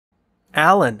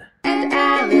Alan. And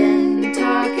Alan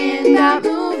talking about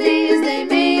movies. They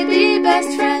may be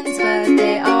best friends, but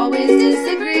they always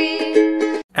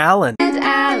disagree. Alan. And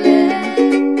Alan,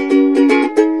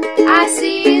 I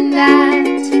seen that.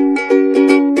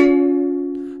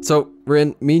 So,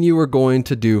 Renn, me and you were going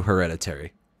to do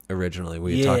Hereditary originally.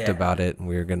 We talked about it, and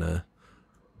we were gonna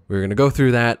go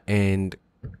through that, and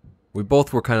we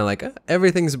both were kind of like,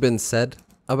 everything's been said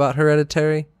about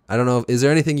Hereditary. I don't know. Is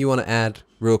there anything you want to add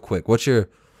real quick? What's your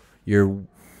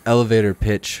elevator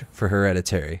pitch for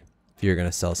Hereditary? If you're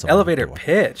gonna sell something. Elevator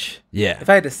pitch. Yeah. If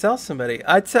I had to sell somebody,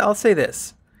 I'll say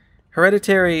this.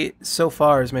 Hereditary so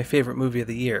far is my favorite movie of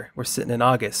the year. We're sitting in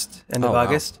August, end of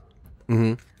August.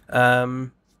 Mm-hmm.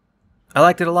 I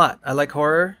liked it a lot. I like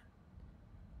horror.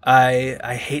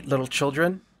 I hate little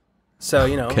children. So,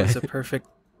 it's a perfect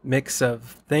mix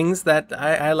of things that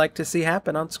I like to see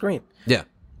happen on screen. Yeah.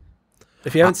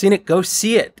 If you haven't seen it, go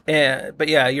see it. But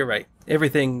yeah, you're right.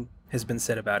 Everything has been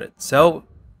said about it. So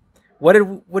what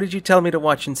did you tell me to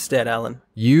watch instead, Alan?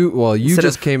 You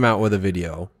just came out with a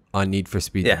video on Need for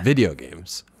Speed video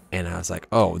games. And I was like,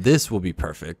 oh, this will be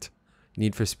perfect.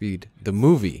 Need for Speed, the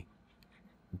movie.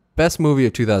 Best movie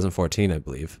of 2014, I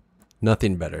believe.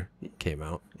 Nothing Better came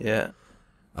out. Yeah.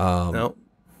 No.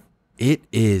 It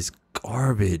is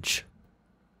garbage.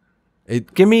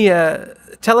 Give me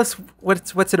tell us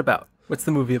what's it about. What's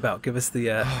the movie about? Give us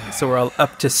the so we're all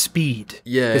up to speed.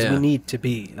 Yeah, because we need to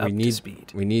be up to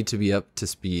speed. We need to be up to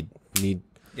speed. It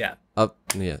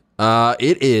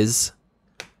is.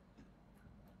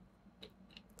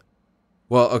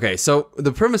 Well, okay. So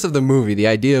the premise of the movie, the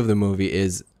idea of the movie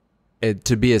is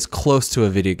to be as close to a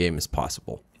video game as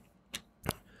possible,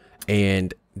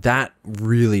 and that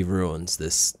really ruins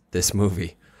this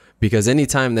movie, because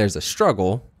anytime there's a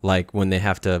struggle, like when they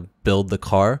have to build the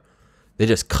car, they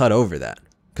just cut over that,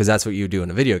 because that's what you do in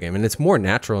a video game, and it's more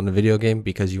natural in a video game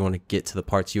because you want to get to the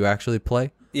parts you actually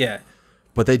play. Yeah.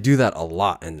 But they do that a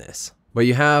lot in this. But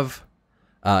you have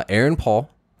Aaron Paul,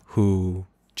 who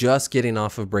just getting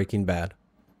off of Breaking Bad.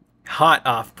 Hot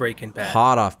off Breaking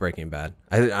Bad.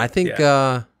 I think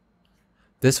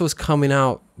this was coming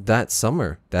out that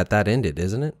summer that ended,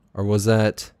 isn't it? Or was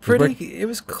that... It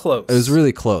was close. It was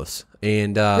really close.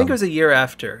 And I think it was a year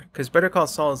after, because Better Call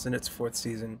Saul is in its 4th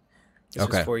season. This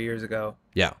was 4 years ago.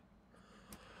 Yeah.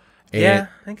 And yeah,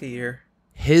 I think a year.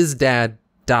 His dad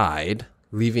died,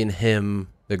 leaving him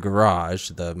the garage,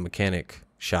 the mechanic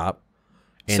shop.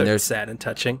 And so they're sad and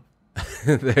touching.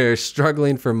 They're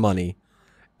struggling for money.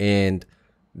 And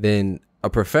then a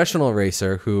professional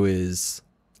racer who is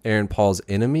Aaron Paul's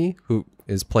enemy, who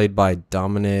is played by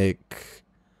Dominic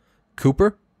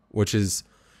Cooper, which is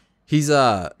he's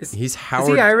Howard. Is he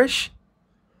Irish?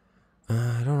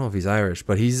 I don't know if he's Irish,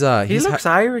 but he looks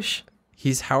Irish.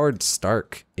 He's Howard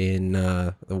Stark in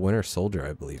The Winter Soldier,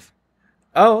 I believe.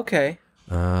 Oh, okay.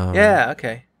 Yeah,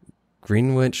 okay.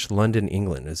 Greenwich, London,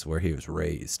 England is where he was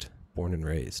born and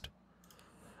raised.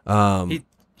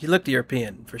 He looked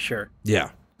European for sure. Yeah.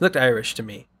 He looked Irish to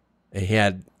me. And he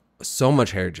had so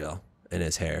much hair gel in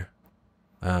his hair.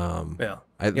 Well,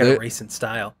 he had a racing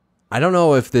style. I don't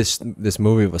know if this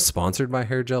movie was sponsored by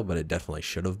hair gel, but it definitely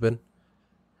should have been.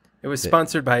 It was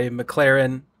sponsored by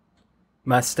McLaren,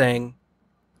 Mustang,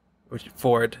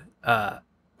 Ford,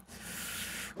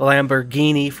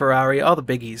 Lamborghini, Ferrari, all the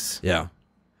biggies. Yeah.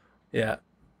 Yeah.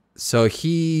 So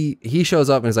he shows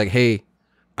up and is like, hey,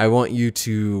 I want you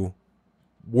to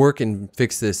work and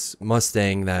fix this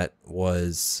Mustang that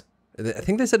was... I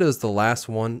think they said it was the last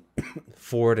one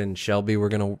Ford and Shelby were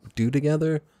going to do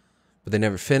together, but they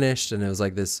never finished. And it was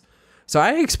like this. So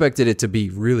I expected it to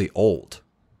be really old,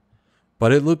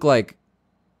 but it looked like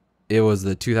it was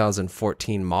the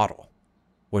 2014 model,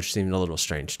 which seemed a little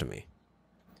strange to me.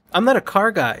 I'm not a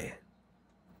car guy.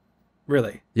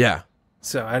 Really. Yeah.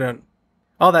 So I don't,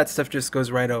 all that stuff just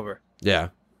goes right over. Yeah.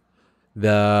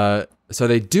 So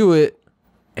they do it,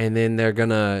 and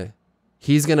then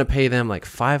he's gonna pay them like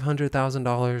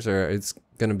 $500,000, or it's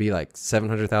gonna be like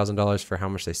 $700,000 for how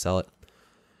much they sell it.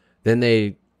 Then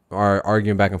they are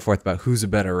arguing back and forth about who's a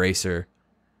better racer,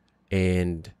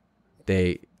 and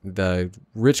the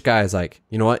rich guy is like,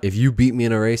 you know what? If you beat me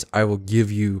in a race, I will give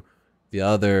you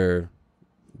the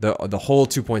whole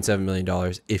 $2.7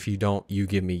 million. If you don't, you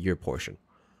give me your portion.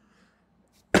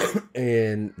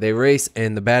 And they race,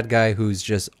 and the bad guy, who's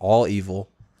just all evil,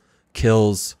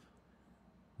 kills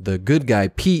the good guy,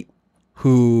 Pete,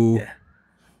 who,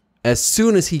 as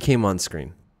soon as he came on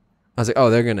screen, I was like, oh,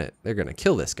 they're gonna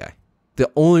kill this guy.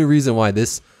 The only reason why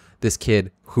this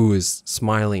kid, who is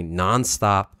smiling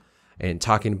nonstop and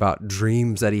talking about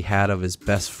dreams that he had of his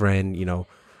best friend,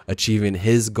 achieving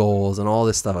his goals and all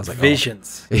this stuff. I was like,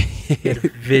 visions. Oh. He had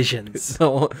visions.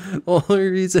 The only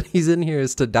reason he's in here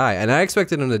is to die. And I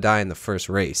expected him to die in the first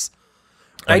race.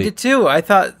 I did too. I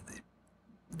thought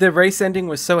the race ending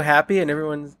was so happy,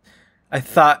 and I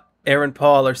thought Aaron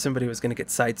Paul or somebody was going to get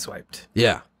sideswiped.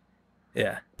 Yeah.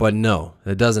 Yeah. But no,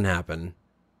 that doesn't happen.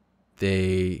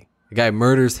 The guy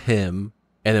murders him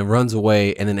and then runs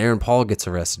away, and then Aaron Paul gets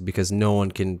arrested because no one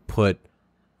can put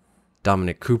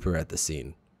Dominic Cooper at the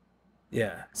scene.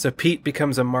 Yeah. So Pete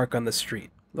becomes a mark on the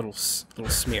street. Little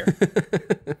smear.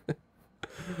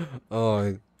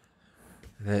 Oh,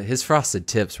 his frosted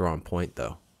tips were on point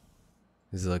though.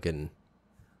 He's looking.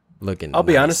 I'll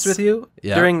be honest with you.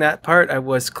 Yeah. During that part, I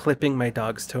was clipping my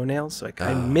dog's toenails, so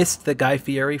I missed the Guy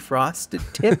Fieri frosted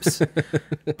tips.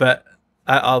 But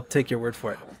I'll take your word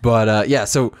for it. But yeah,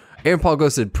 so Aaron Paul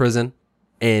goes to prison,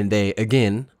 and they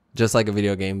again, just like a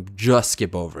video game, just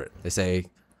skip over it. They say,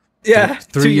 yeah,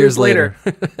 3 years later.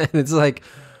 And it's like,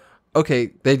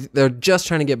 okay, they're just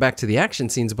trying to get back to the action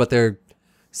scenes, but they're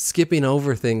skipping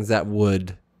over things that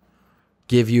would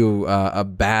give you a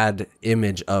bad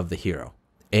image of the hero.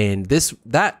 And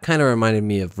that kind of reminded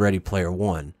me of Ready Player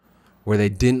One, where they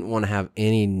didn't want to have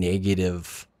any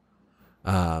negative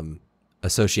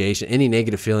association, any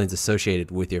negative feelings associated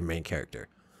with your main character.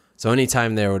 So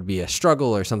anytime there would be a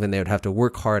struggle or something they would have to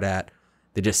work hard at,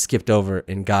 they just skipped over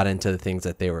and got into the things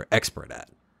that they were expert at.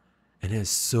 And it's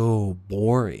so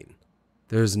boring.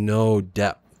 There's no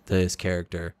depth to his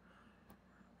character.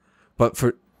 But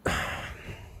for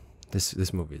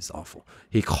this movie is awful.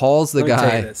 He calls the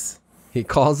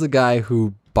guy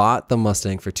who bought the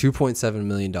Mustang for $2.7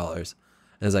 million and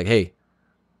is like, hey,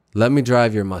 let me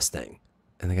drive your Mustang.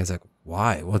 And the guy's like,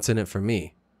 why? What's in it for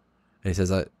me? And he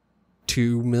says,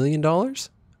 $2 million,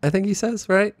 I think he says,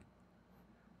 right?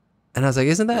 And I was like,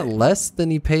 isn't that less than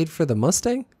he paid for the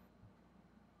Mustang?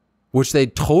 Which they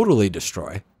totally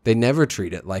destroy. They never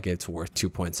treat it like it's worth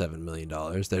 $2.7 million.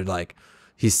 They're like,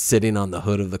 he's sitting on the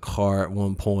hood of the car at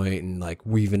one point and like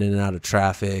weaving in and out of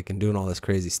traffic and doing all this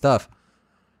crazy stuff. I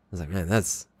was like, man,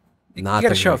 that's not. You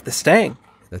got to show off the Stang.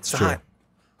 That's it's true.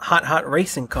 Hot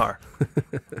racing car.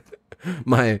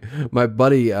 my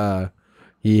buddy,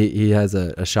 he has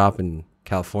a shop in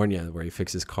California where he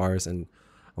fixes cars, and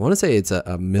I want to say it's a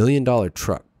 $1 million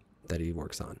truck that he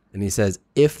works on. And he says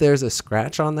if there's a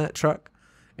scratch on that truck,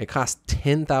 it costs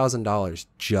 $10,000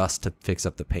 just to fix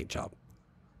up the paint job,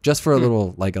 just for a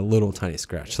little tiny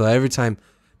scratch. So every time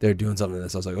they're doing something like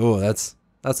this, I was like, oh, that's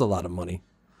a lot of money.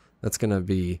 That's not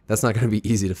gonna be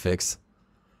easy to fix.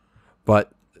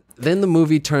 But then the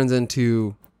movie turns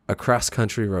into a cross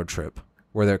country road trip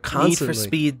where they're constantly Need for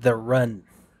Speed: The Run.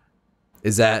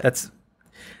 Is that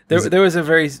there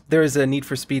was a Need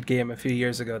for Speed game a few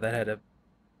years ago that had a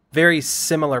very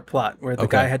similar plot where the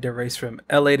guy had to race from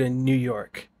LA to New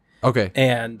York. Okay.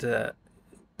 And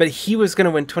but he was going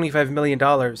to win $25 million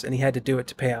and he had to do it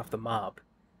to pay off the mob.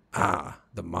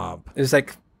 The mob. It was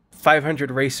like 500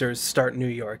 racers start New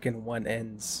York and one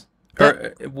ends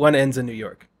in New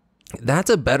York. That's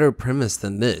a better premise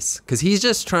than this, because he's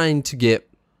just trying to get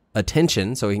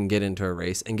attention so he can get into a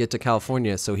race and get to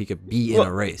California so he could be in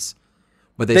a race.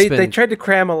 But they tried to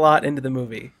cram a lot into the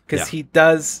movie because he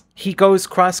goes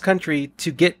cross country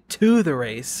to get to the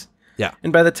race. Yeah.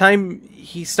 And by the time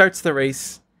he starts the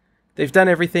race, they've done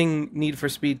everything Need for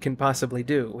Speed can possibly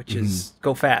do, which is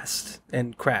go fast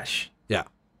and crash. Yeah.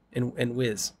 And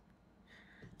whiz.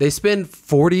 They spend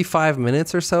 45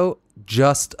 minutes or so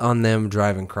just on them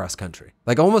driving cross country.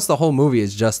 Like almost the whole movie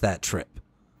is just that trip.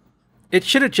 It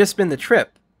should have just been the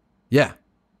trip. Yeah.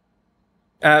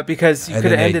 Because you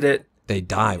could have ended it. They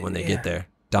die when they get there.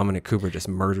 Dominic Cooper just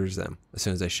murders them as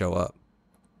soon as they show up.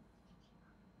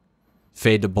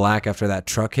 Fade to black after that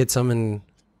truck hits them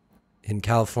in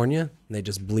California, and they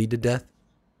just bleed to death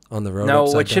on the road. No,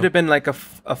 it should have been like a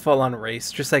full-on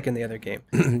race, just like in the other game.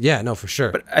 Yeah, no, for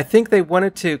sure. But I think they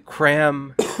wanted to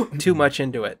cram too much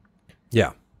into it.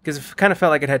 Yeah. Because it kind of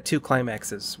felt like it had two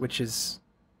climaxes, which is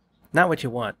not what you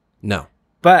want. No.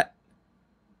 But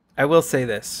I will say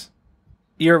this.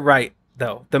 You're right,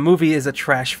 though. The movie is a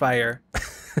trash fire.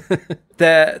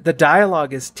 The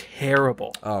dialogue is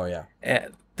terrible. Oh, yeah.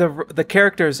 The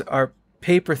characters are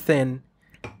paper thin.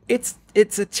 It's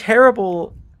a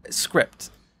terrible script,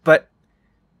 but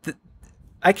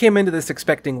I came into this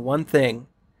expecting one thing,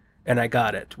 and I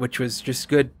got it, which was just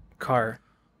good car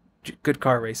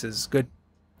races, good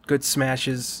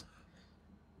smashes,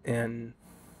 and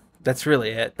that's really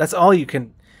it. That's all you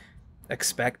can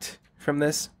expect from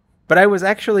this. But I was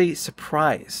actually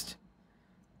surprised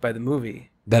by the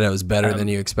movie. That it was better than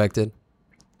you expected?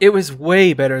 It was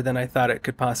way better than I thought it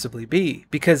could possibly be,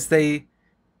 because they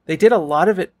they did a lot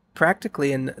of it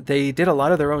practically, and they did a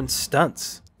lot of their own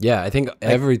stunts. Yeah, I think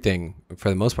everything for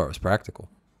the most part was practical.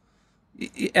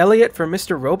 Elliot from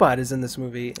Mr. Robot is in this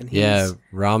movie, and he's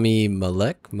Rami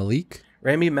Malek.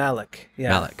 Rami Malek. Yeah.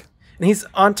 Malek. And he's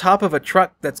on top of a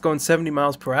truck that's going 70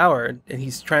 miles per hour, and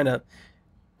he's trying to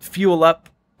fuel up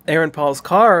Aaron Paul's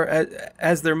car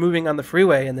as they're moving on the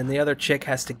freeway, and then the other chick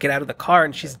has to get out of the car,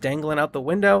 and she's dangling out the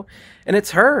window, and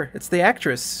it's her. It's the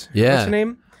actress. Yeah. What's her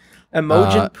name?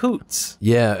 Imogen Poots.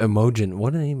 Yeah, Imogen.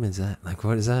 What name is that? Like,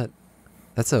 what is that?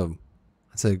 That's an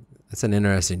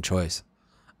interesting choice.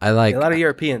 I like a lot of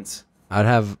Europeans. I'd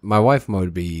have my wife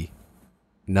would be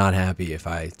not happy if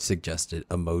I suggested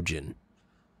Imogen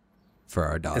for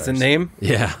our daughters. As a name?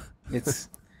 Yeah. It's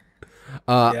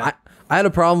I had a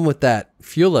problem with that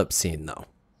fuel up scene though.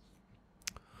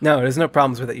 No, there's no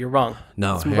problems with it. You're wrong.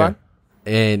 No. Let's move on.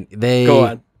 And they go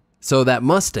on. So that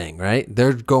Mustang, right?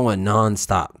 They're going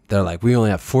nonstop. They're like, we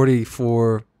only have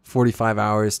 45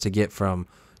 hours to get from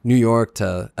New York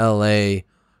to LA.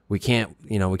 We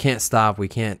can't stop. We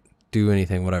can't do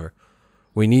anything, whatever.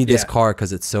 We need this car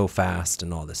because it's so fast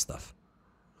and all this stuff.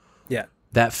 Yeah.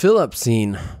 That fill-up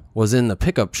scene was in the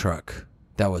pickup truck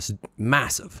that was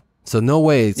massive. So no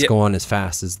way it's going as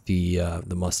fast as the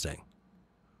Mustang.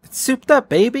 It's souped up,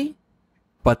 baby.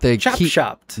 But they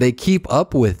chopped. They keep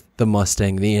up with the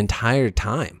Mustang the entire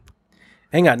time.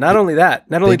 Hang on. Not only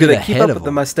that. Not only do they keep up with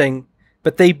the Mustang,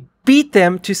 but they beat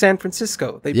them to San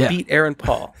Francisco. They beat Aaron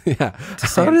Paul. Yeah.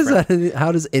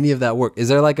 How does any of that work? Is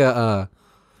there like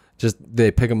just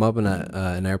they pick him up in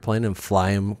an airplane and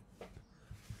fly him?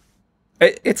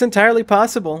 It's entirely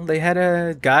possible. They had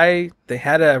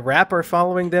a rapper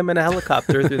following them in a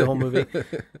helicopter through the whole movie.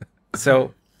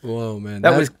 So, whoa, man,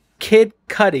 that was Kid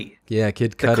Cudi. Yeah,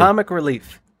 Kid Cudi, the comic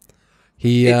relief.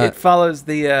 It follows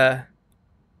the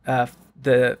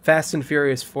Fast and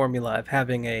Furious formula of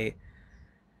having a.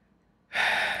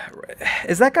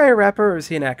 Is that guy a rapper or is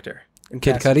he an actor?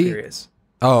 Kid Cudi?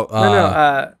 Oh,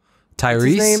 no. Tyrese? What's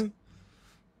his name?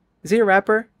 Is he a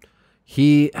rapper?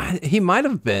 He might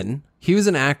have been. He was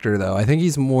an actor though. I think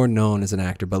he's more known as an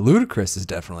actor, but Ludacris is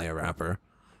definitely a rapper.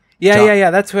 Yeah.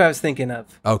 That's who I was thinking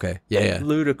of. Okay. Yeah.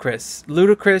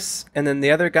 Ludacris, and then the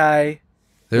other guy.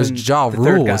 There's Ja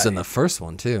Rule was in the first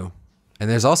one too, and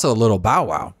there's also a little Bow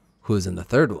Wow who was in the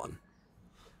third one.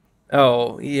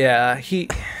 Oh yeah, he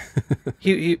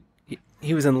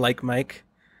was in Like Mike.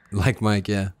 Like Mike,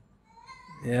 yeah.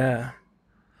 Yeah.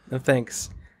 No thanks.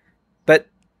 But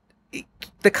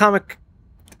the comic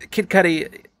Kid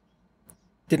Cudi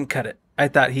didn't cut it. I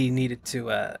thought he needed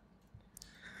to.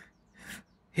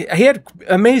 He had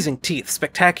amazing teeth,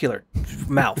 spectacular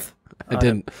mouth. I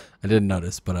didn't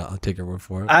notice, but I'll take your word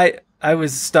for it. I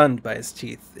was stunned by his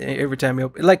teeth every time he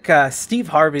opened, like Steve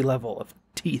Harvey level of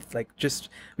teeth, like just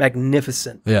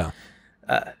magnificent. Yeah.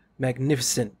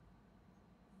 Magnificent.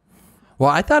 Well,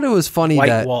 I thought it was funny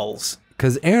white walls,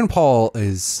 because Aaron Paul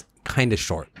is kind of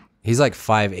short. He's like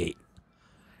 5'8",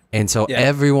 and so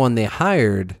everyone they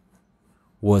hired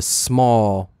was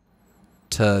small.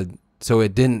 So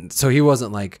he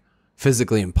wasn't like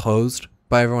physically imposed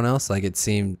by everyone else. Like it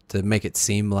seemed to make it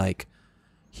seem like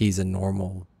he's a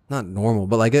not normal,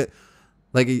 but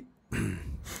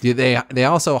they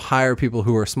also hire people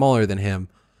who are smaller than him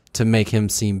to make him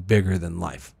seem bigger than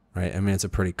life, right? I mean, it's a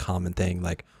pretty common thing.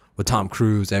 Like with Tom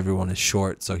Cruise, everyone is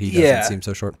short, so he doesn't seem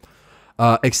so short.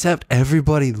 Except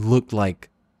everybody looked like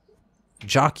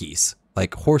jockeys,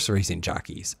 like horse racing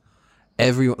jockeys.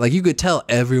 Like you could tell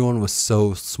everyone was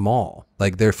so small.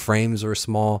 Like their frames were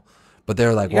small, but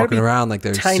they're like walking around like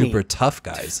they're tiny, super tough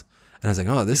guys. And I was like,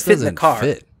 oh, this doesn't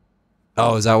fit.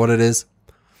 Oh, is that what it is?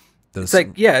 It's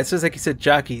like, it's just like you said,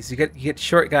 jockeys. You get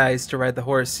short guys to ride the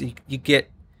horse. You get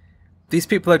these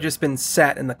people have just been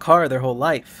sat in the car their whole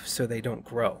life, so they don't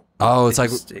grow. Oh, it's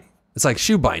like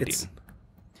shoe binding.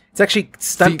 It's actually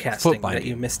stunt casting that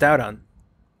you missed out on.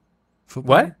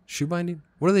 What? Shoe binding?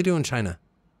 What do they do in China?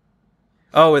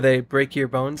 Oh, where they break your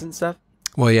bones and stuff?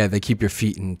 Well, yeah, they keep your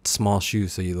feet in small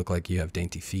shoes so you look like you have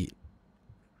dainty feet.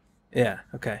 Yeah,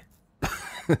 okay.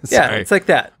 Yeah, it's like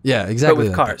that. Yeah, exactly. But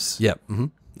with cars. That. Yep. Mm-hmm.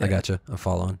 Yeah. I gotcha. I'm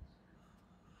following.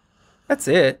 That's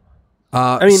it.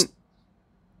 I mean,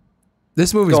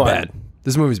 this movie's bad.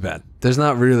 This movie's bad. There's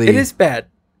not really. It is bad.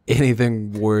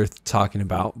 Anything worth talking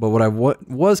about. But what I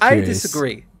was curious. I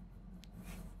disagree.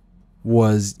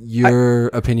 Was your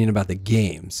opinion about the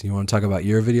games? You want to talk about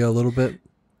your video a little bit?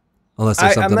 Unless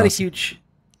there's something else.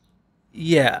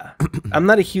 I'm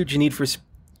not a huge Need for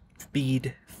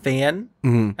Speed fan.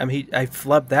 Mm-hmm. I mean, I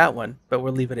flubbed that one, but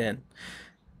we'll leave it in.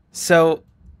 So,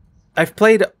 I've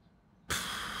played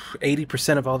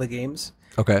 80% of all the games.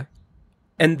 Okay.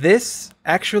 And this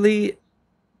actually,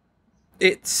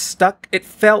 it stuck. It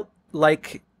felt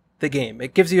like the game.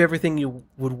 It gives you everything you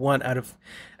would want out of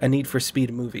a Need for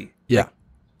Speed movie. Yeah.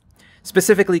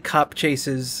 Specifically cop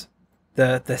chases,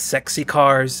 the sexy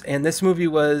cars, and this movie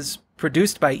was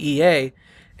produced by EA,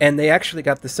 and they actually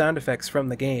got the sound effects from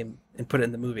the game and put it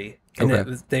in the movie. And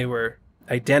Okay. they were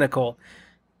identical.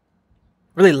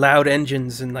 Really loud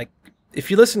engines, and like if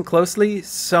you listen closely,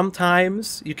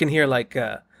 sometimes you can hear like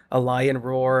a lion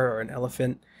roar or an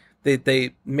elephant.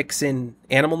 They mix in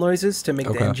animal noises to make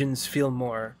the Okay. engines feel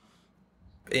more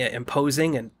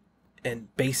imposing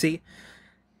and bassy.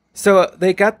 So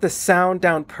they got the sound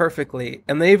down perfectly,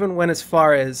 and they even went as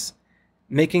far as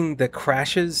making the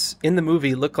crashes in the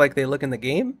movie look like they look in the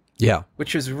game, Yeah.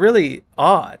 which is really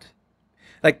odd.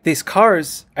 Like these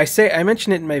cars, I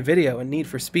mentioned it in my video in Need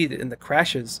for Speed in the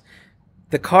crashes.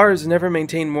 The cars never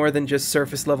maintain more than just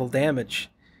surface level damage,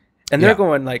 and they're Yeah.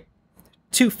 going like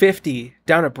 250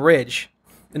 down a bridge,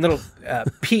 and little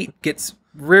Pete gets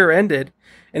rear-ended,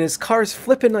 and his car's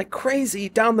flipping like crazy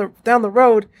down the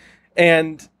road,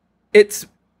 and it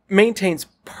maintains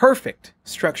perfect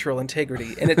structural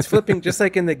integrity, and it's flipping just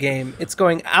like in the game. It's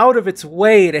going out of its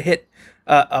way to hit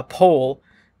a pole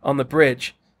on the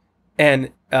bridge, and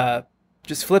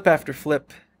just flip after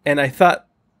flip. And I thought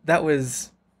that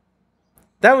was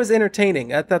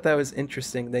entertaining. I thought that was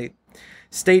interesting. They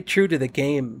stayed true to the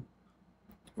game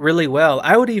really well.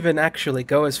 I would even actually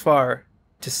go as far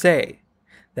to say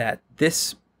that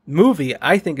this movie,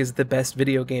 I think, is the best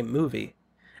video game movie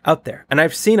out there. And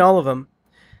I've seen all of them.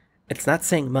 It's not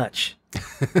saying much.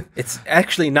 It's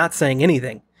actually not saying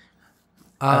anything.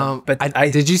 But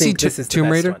Did you see think this is the Tomb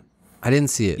best Raider? one. I didn't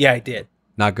see it. Yeah, I did.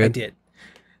 Not good. I did.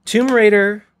 Tomb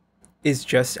Raider is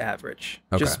just average.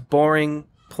 Okay. Just boring,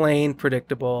 plain,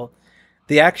 predictable.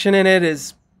 The action in it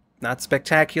is not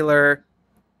spectacular.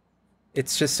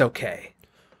 It's just okay.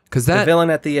 Because The that villain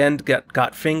at the end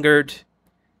got fingered,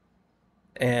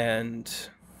 and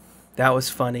that was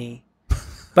funny.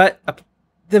 But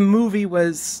the movie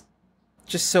was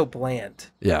just so bland.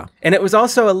 Yeah. And it was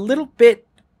also a little bit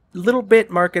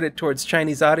marketed towards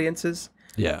Chinese audiences.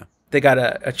 Yeah. They got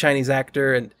a Chinese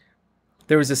actor, and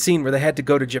there was a scene where they had to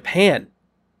go to Japan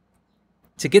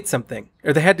to get something,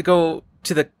 or they had to go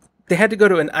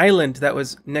to an island that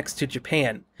was next to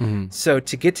Japan. Mm-hmm. So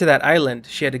to get to that island,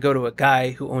 she had to go to a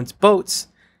guy who owns boats,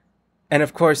 and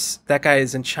of course that guy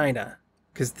is in China,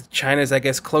 because China is, I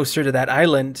guess, closer to that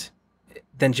island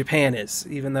than Japan is,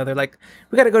 even though they're like,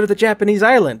 we got to go to the Japanese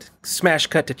island. Smash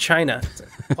cut to China. It's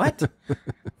like, what?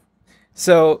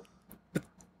 So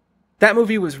that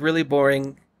movie was really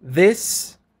boring.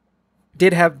 This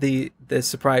did have the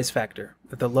surprise factor,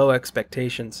 the low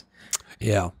expectations.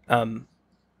 Yeah.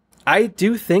 I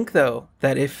do think, though,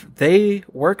 that if they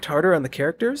worked harder on the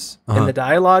characters and the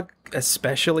dialogue,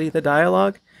 especially the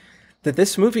dialogue, that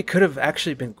this movie could have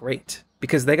actually been great,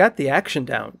 because they got the action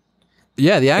down.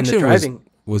 Yeah, the action driving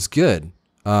was good.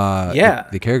 Yeah.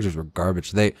 The characters were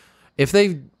garbage. If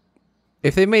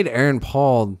they made Aaron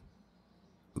Paul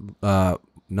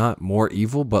not more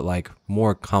evil, but like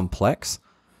more complex,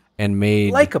 and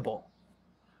made Likable.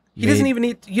 He doesn't even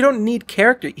need, you don't need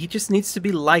character. He just needs to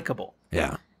be likable.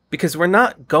 Yeah. Because we're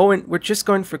just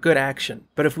going for good action.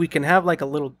 But if we can have like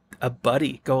a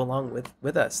buddy go along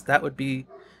with us, that would be.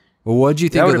 Well, what did you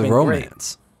think That of the would've been great.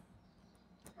 romance?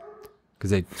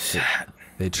 Because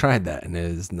they tried that, and it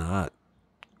is not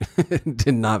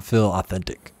did not feel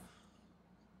authentic.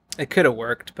 It could have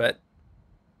worked, but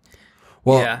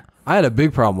Well, yeah. I had a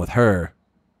big problem with her.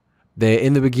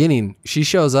 In the beginning, she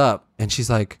shows up and she's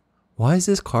like, "Why is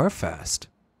this car fast?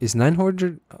 Is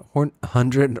 900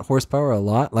 horsepower a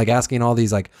lot?" Like asking all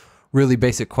these like really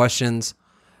basic questions,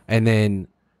 and then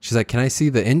she's like, "Can I see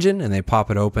the engine?" And they pop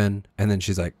it open, and then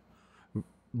she's like,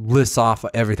 lists off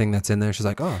everything that's in there. She's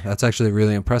like, "Oh, that's actually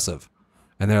really impressive,"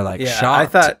 and they're like, Yeah,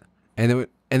 shocked. I thought.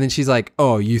 And then she's like,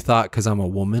 "Oh, you thought because I'm a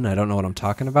woman, I don't know what I'm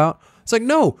talking about?" It's like,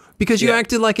 no, because you Yeah.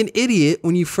 acted like an idiot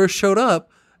when you first showed up,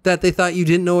 that they thought you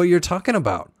didn't know what you're talking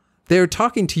about. They're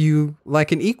talking to you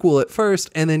like an equal at first,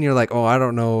 and then you're like, "Oh, I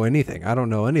don't know anything. I don't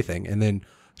know anything." And then,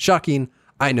 shocking,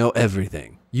 I know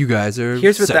everything. You guys are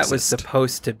Here's what sexist. that was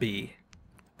supposed to be.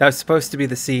 That was supposed to be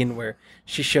the scene where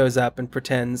she shows up and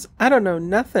pretends, I don't know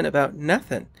nothing about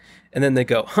nothing. And then they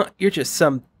go, huh, you're just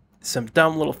some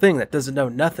dumb little thing that doesn't know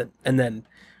nothing. And then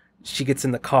she gets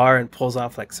in the car and pulls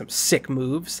off like some sick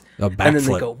moves. A And then they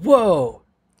backflip. go, whoa,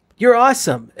 you're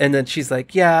awesome. And then she's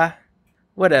like, yeah,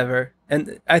 whatever.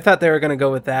 And I thought they were going to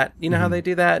go with that. You know how they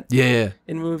do that Yeah.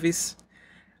 in movies?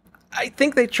 I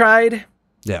think they tried,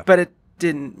 Yeah. but it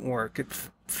didn't work. It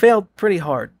failed pretty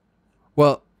hard.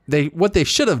 Well, what they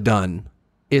should have done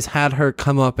is had her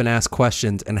come up and ask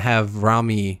questions and have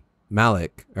Rami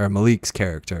Malek or Malik's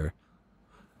character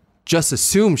just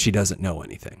assume she doesn't know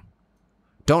anything.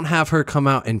 Don't have her come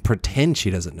out and pretend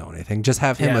she doesn't know anything. Just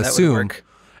have him assume,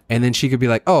 and then she could be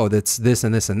like, "Oh, that's this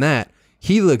and this and that."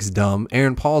 He looks dumb.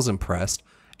 Aaron Paul's impressed,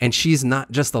 and she's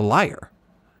not just a liar,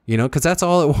 you know, because that's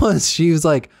all it was. She was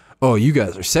like, "Oh, you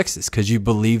guys are sexist because you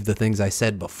believe the things I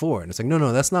said before," and it's like,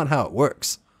 no, that's not how it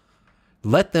works.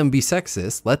 Let them be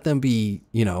sexist. Let them be,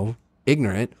 you know,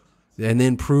 ignorant, and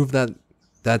then prove that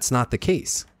that's not the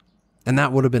case, and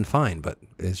that would have been fine. But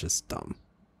it's just dumb.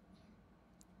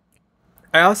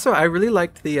 I really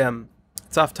liked the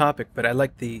it's off topic, but I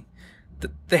liked they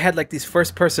had like these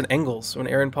first person angles when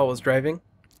Aaron Paul was driving.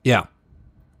 Yeah.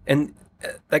 And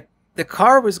like the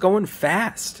car was going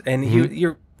fast, and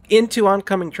you're into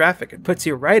oncoming traffic. It puts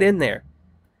you right in there.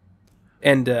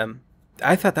 And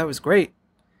I thought that was great.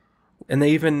 And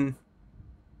they even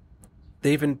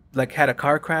like had a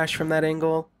car crash from that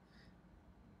angle.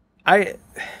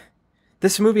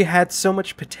 This movie had so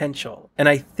much potential, and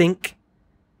I think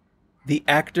the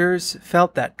actors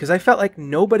felt that, because I felt like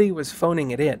nobody was phoning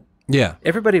it in. Yeah.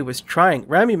 Everybody was trying.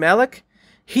 Rami Malek,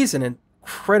 he's an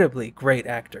incredibly great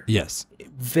actor. Yes.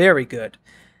 Very good.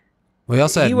 We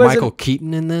also had Michael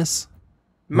Keaton in this.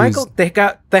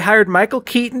 They hired Michael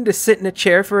Keaton to sit in a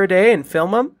chair for a day and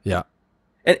film him. Yeah.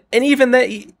 And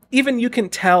even you can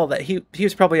tell that he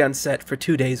was probably on set for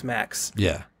 2 days max.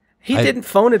 Yeah. He didn't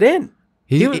phone it in.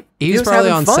 He was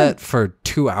probably on set for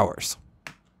 2 hours.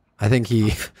 I think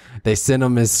they sent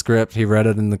him his script. He read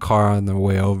it in the car on the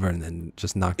way over, and then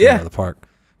just knocked it out of the park.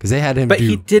 Because they had him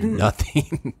do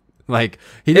nothing. Like,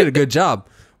 he did a good job,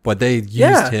 but they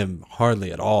used him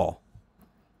hardly at all.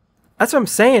 That's what I'm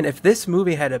saying. If this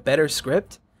movie had a better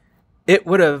script, it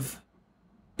would have.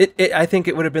 I think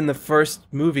it would have been the first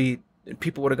movie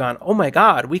people would have gone, "Oh my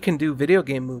God, we can do video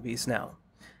game movies now."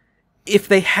 If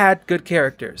they had good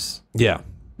characters. Yeah.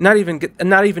 Not even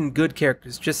good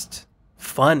characters, just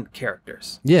fun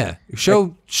characters. Yeah.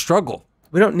 Show struggle.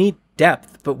 We don't need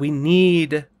depth, but we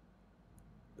need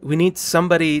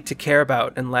somebody to care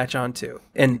about and latch onto.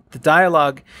 And the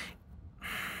dialogue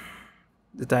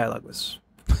was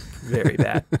very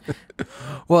bad.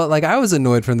 Well, like, I was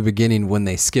annoyed from the beginning when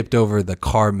they skipped over the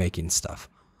car making stuff.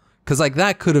 Because, like,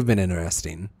 that could have been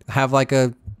interesting. Have, like,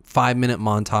 a 5-minute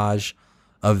montage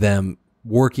of them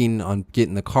working on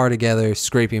getting the car together,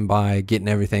 scraping by, getting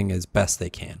everything as best they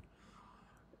can.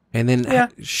 And then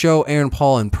show Aaron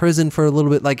Paul in prison for a little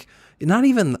bit. Like, not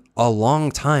even a long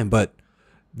time, but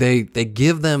they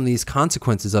give them these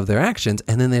consequences of their actions,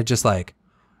 and then they're just like,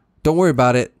 don't worry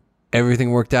about it.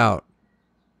 Everything worked out.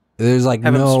 There's like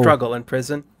Have him struggle in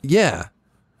prison. Yeah.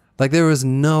 Like, there was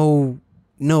no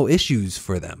issues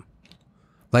for them.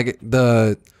 Like,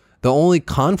 the only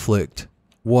conflict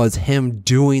was him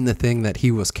doing the thing that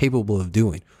he was capable of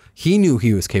doing. He knew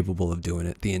he was capable of doing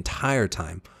it the entire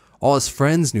time. All his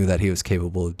friends knew that he was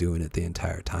capable of doing it the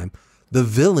entire time. The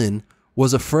villain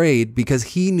was afraid because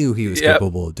he knew he was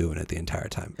capable of doing it the entire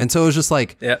time. And so it was just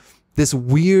like this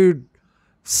weird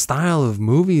style of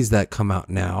movies that come out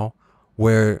now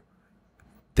where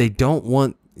they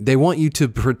want you to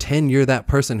pretend you're that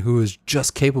person who is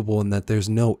just capable and that there's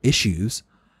no issues.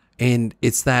 And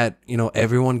it's that, you know,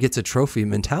 everyone gets a trophy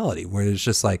mentality where it's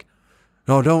just like,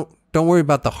 no, don't worry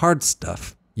about the hard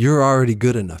stuff. You're already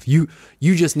good enough. You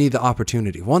just need the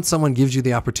opportunity. Once someone gives you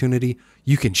the opportunity,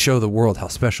 you can show the world how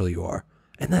special you are.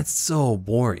 And that's so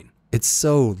boring. It's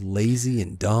so lazy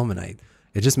and dumb, and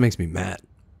it just makes me mad.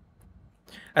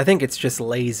 I think it's just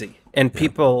lazy. And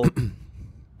people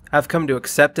have come to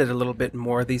accept it a little bit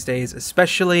more these days,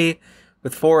 especially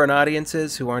with foreign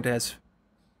audiences who aren't as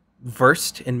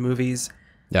versed in movies.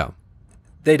 Yeah.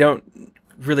 They don't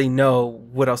really know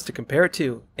what else to compare it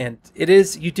to, and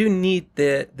you do need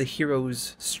the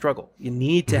hero's struggle. You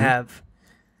need to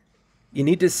you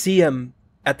need to see him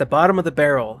at the bottom of the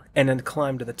barrel and then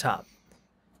climb to the top.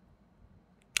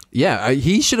 Yeah,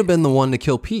 he should have been the one to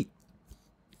kill Pete.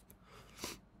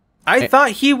 I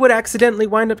thought he would accidentally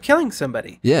wind up killing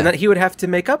somebody, and that he would have to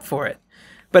make up for it.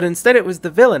 But instead it was the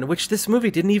villain, which this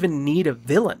movie didn't even need a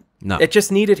villain. No. It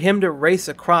just needed him to race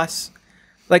across,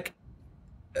 like,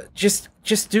 just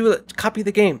copy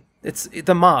the game. It's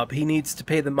the mob. He needs to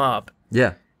pay the mob.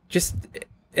 Yeah.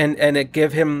 And it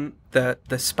give him the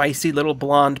spicy little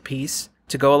blonde piece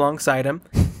to go alongside him.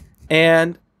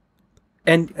 and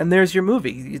there's your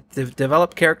movie. You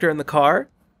develop character in the car,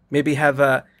 maybe have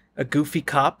a goofy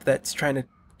cop that's trying to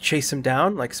chase him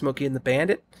down, like Smokey and the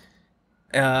Bandit.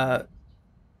 God,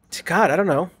 I don't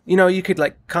know. You know, you could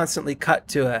like constantly cut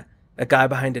to a guy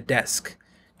behind a desk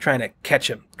trying to catch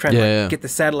him, trying Yeah, to get the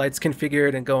satellites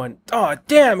configured and going, oh,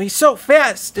 damn, he's so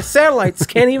fast. The satellites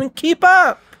can't even keep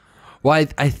up. Well,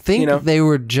 I think You know? they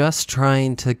were just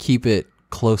trying to keep it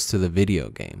close to the video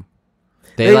game.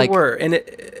 They like were, and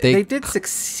they- they did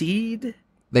succeed.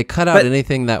 they cut out but-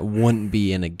 anything that wouldn't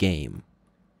be in a game.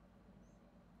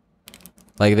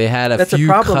 Like they had a That's few a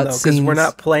problem, though, because cutscenes. we're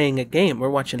not playing a game. We're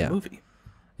watching Yeah. a movie.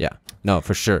 Yeah, no,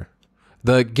 for sure.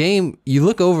 The game, you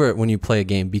look over it when you play a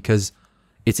game because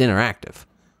it's interactive.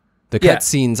 The Yeah.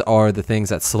 cutscenes are the things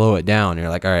that slow it down. You're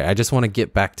like, all right, I just want to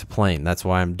get back to playing. That's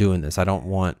why I'm doing this. I don't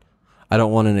want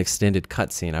an extended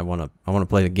cutscene. I want to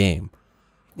play the game.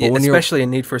 But Yeah, when you're- especially in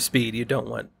Need for Speed, you don't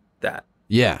want that.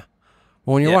 Yeah.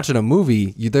 Well, when you're Yeah. watching a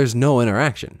movie, there's no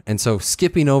interaction. And so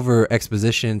skipping over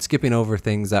exposition, skipping over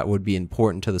things that would be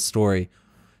important to the story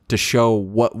to show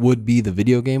what would be the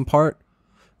video game part,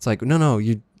 it's like, no,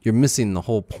 you're missing the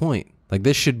whole point. Like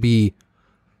this should be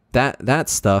that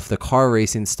stuff, the car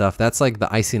racing stuff, that's like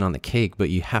the icing on the cake, but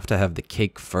you have to have the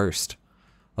cake first.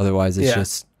 Otherwise, it's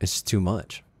just too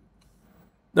much.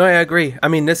 No, I agree. I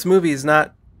mean, this movie is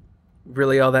not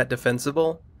really all that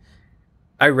defensible.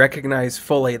 I recognize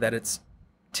fully that it's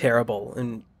terrible,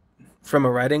 and from a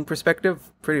writing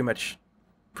perspective, pretty much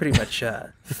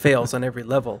fails on every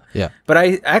level. Yeah. But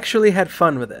I actually had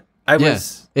fun with it.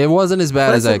 It wasn't as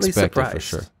bad as I pleasantly expected, for surprised.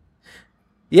 sure.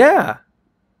 Yeah.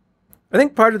 I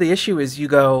think part of the issue is you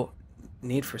go,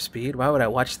 Need for Speed? Why would I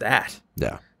watch that?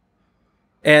 Yeah.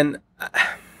 And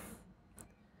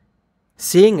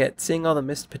seeing all the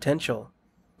missed potential,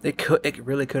 it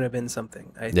really could have been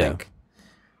something, I think.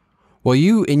 Well,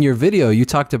 in your video, you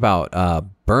talked about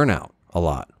Burnout a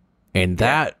lot, and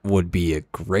that would be a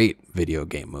great video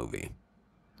game movie.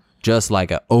 Just like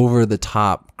a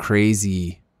over-the-top,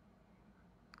 crazy,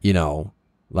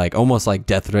 like almost like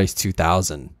Death Race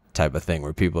 2000 type of thing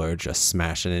where people are just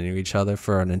smashing into each other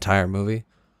for an entire movie.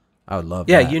 I would love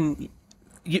that.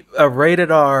 You a rated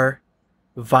R,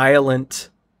 violent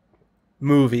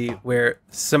movie where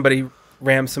somebody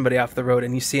rams somebody off the road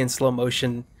and you see in slow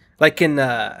motion, like in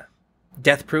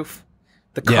Death Proof,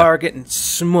 the car getting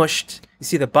smushed. You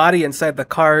see the body inside the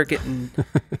car getting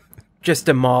just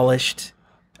demolished.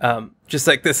 Just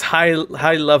like this high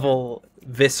level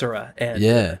viscera,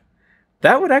 and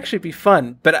that would actually be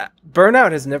fun. But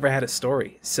Burnout has never had a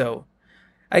story, so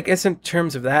I guess in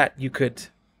terms of that, you could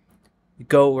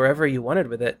go wherever you wanted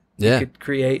with it. Yeah. You could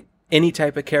create any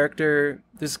type of character.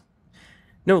 There's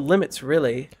no limits,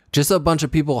 really. Just a bunch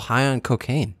of people high on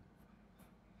cocaine.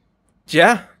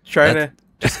 Yeah, trying to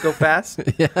just go fast.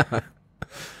 Yeah.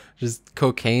 Just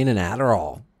cocaine and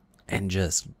Adderall and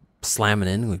just slamming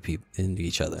into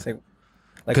each other. It's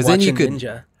like 'Cause then you watching could-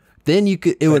 Ninja. Then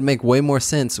it would make way more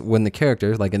sense when the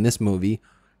character, like in this movie,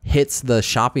 hits the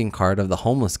shopping cart of the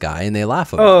homeless guy and they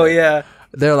laugh about Oh it. yeah,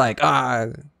 They're like,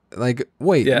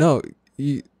 wait, no,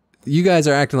 you guys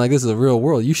are acting like this is a real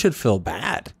world. You should feel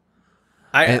bad.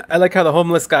 I like how the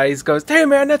homeless guy goes, "Hey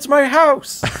man, that's my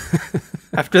house."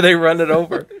 After they run it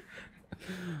over.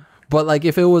 But like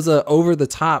if it was a over the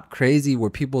top crazy where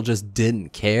people just didn't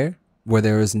care, where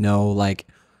there was no like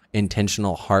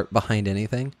intentional heart behind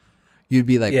anything, you'd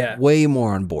be like way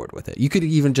more on board with it. You could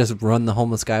even just run the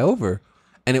homeless guy over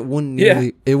and it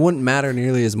wouldn't matter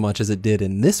nearly as much as it did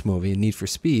in this movie, in Need for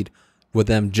Speed, with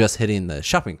them just hitting the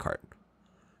shopping cart.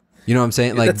 You know what I'm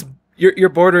saying? Like you're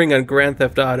bordering on Grand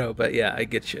Theft Auto, but yeah, I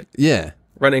get you. Yeah.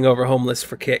 Running over homeless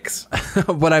for kicks.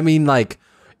 But I mean, like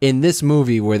in this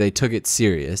movie where they took it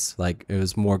serious, like it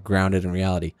was more grounded in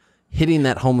reality, hitting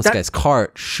that homeless guy's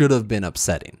cart should have been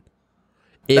upsetting.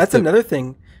 That's another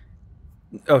thing.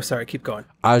 Oh, sorry. Keep going.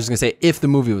 I was just going to say, if the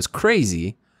movie was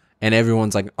crazy and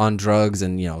everyone's like on drugs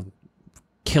and,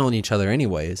 killing each other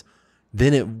anyways,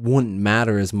 then it wouldn't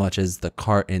matter as much as the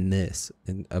cart in this,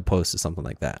 opposed to something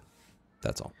like that.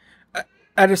 That's all.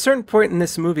 At a certain point in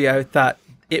this movie, I thought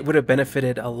it would have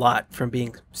benefited a lot from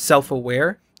being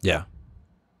self-aware. Yeah.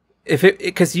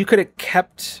 Because you could have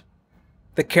kept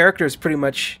the characters pretty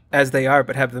much as they are,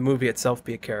 but have the movie itself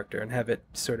be a character and have it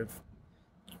sort of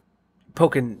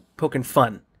poking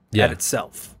fun at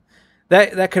itself.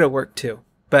 That could have worked too,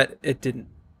 but it didn't.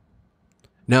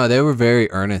 No, they were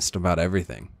very earnest about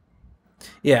everything.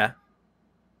 Yeah.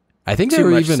 I think they Too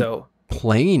were much even so.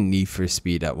 playing Need for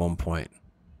Speed at one point.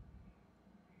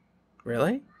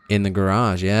 Really? In the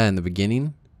garage, yeah, in the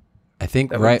beginning. I think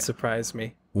That right wouldn't surprise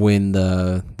me. when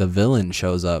the villain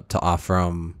shows up to offer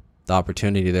them the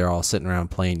opportunity, they're all sitting around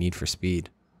playing Need for Speed.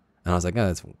 And I was like, oh,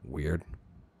 that's weird.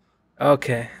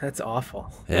 Okay, that's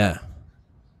awful. Yeah.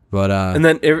 But and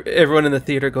then everyone in the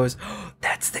theater goes, oh,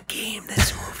 "That's the game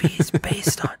this movie is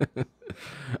based on."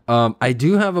 I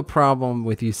do have a problem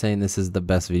with you saying this is the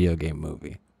best video game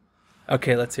movie.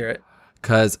 Okay, let's hear it.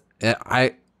 Because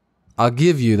I'll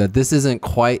give you that this isn't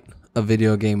quite a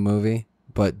video game movie,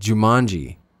 but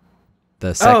Jumanji,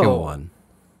 the second one,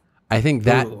 I think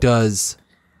that does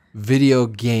video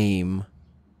game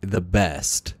the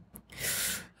best.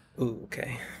 Ooh,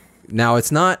 okay. Now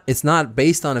it's not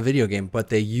based on a video game, but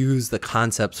they use the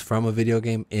concepts from a video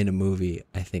game in a movie.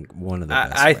 I think one of the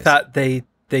best. I thought they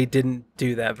didn't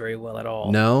do that very well at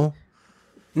all. No,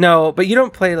 but you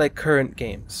don't play like current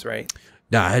games, right?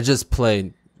 No, I just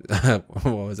played. What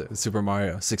was it? Super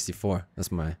Mario 64.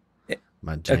 That's my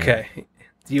jam. Okay,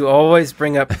 you always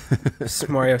bring up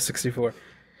Mario 64,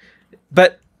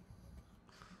 but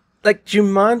like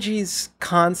Jumanji's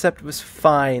concept was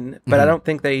fine, but I don't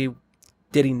think they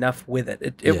did enough with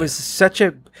it. It was such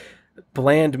a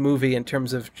bland movie in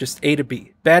terms of just A to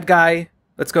B. Bad guy,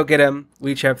 let's go get him.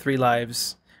 We each have 3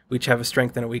 lives. We each have a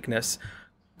strength and a weakness.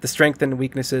 The strength and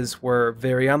weaknesses were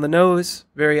very on the nose,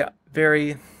 very,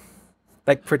 very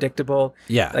like predictable.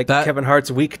 Yeah. Like Kevin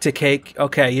Hart's weak to cake.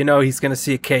 Okay, you know he's going to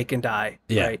see a cake and die.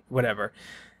 Yeah. Right? Whatever.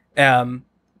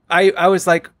 I was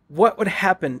like, what would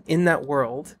happen in that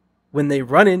world when they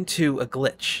run into a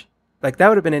glitch? Like that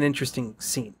would have been an interesting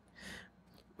scene.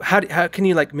 How can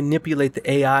you like manipulate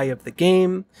the AI of the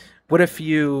game? What if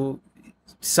you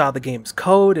saw the game's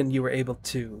code and you were able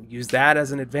to use that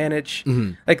as an advantage?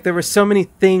 Mm-hmm. Like there were so many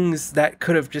things that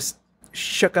could have just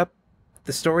shook up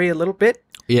the story a little bit.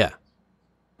 Yeah.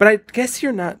 But I guess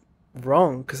you're not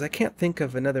wrong, because I can't think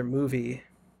of another movie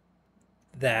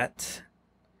that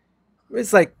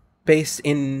is like based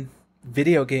in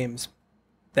video games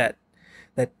that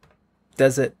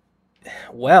does it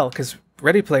well, because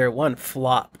Ready Player One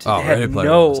flopped. Oh, It had Ready Player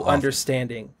no One was awful.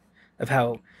 understanding of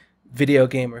how video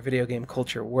game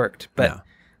culture worked. But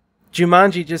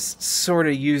Jumanji just sort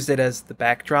of used it as the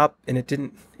backdrop, and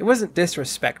it wasn't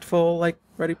disrespectful like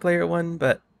Ready Player One,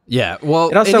 but yeah. Well,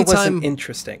 it also wasn't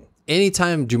interesting.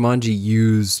 Anytime Jumanji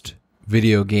used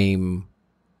video game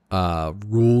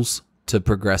rules to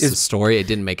progress the story, it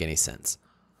didn't make any sense.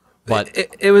 But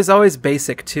it was always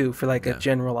basic too for like a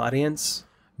general audience.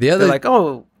 They're like,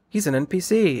 oh, he's an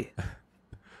NPC.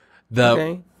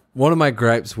 One of my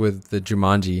gripes with the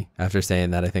Jumanji, after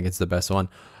saying that I think it's the best one,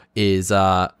 is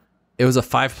it was a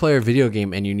 5-player video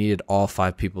game and you needed all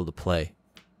 5 people to play,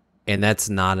 and that's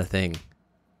not a thing.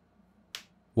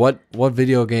 What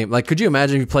video game? Like, could you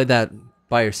imagine if you played that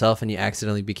by yourself and you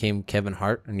accidentally became Kevin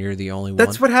Hart and you're the only one?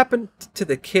 That's what happened to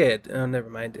the kid. Oh, never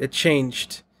mind. It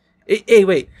changed. Hey,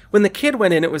 wait. When the kid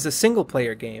went in, it was a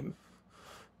single-player game.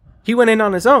 He went in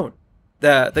on his own.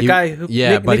 The guy who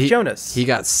Nick Jonas. He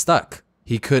got stuck.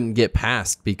 He couldn't get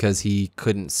past because he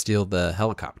couldn't steal the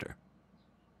helicopter.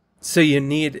 So you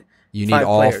need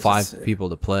all players. 5 people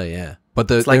to play. Yeah, but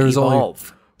It's like there was only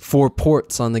Evolve. 4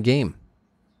 ports on the game.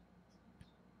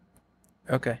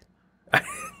 Okay.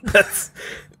 That's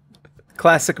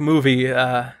classic movie.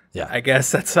 Yeah. I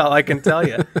guess that's all I can tell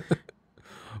you.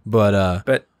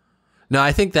 But no,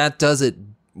 I think that does it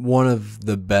one of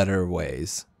the better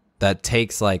ways. That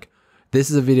takes like, this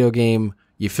is a video game.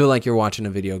 You feel like you're watching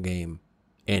a video game,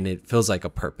 and it feels like a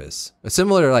purpose.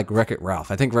 Similar to like Wreck-It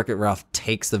Ralph. I think Wreck-It Ralph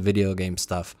takes the video game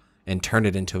stuff and turn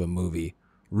it into a movie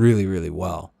really, really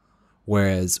well.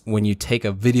 Whereas when you take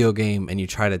a video game and you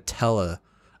try to tell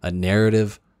a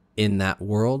narrative in that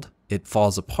world, it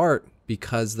falls apart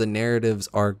because the narratives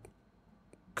are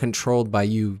controlled by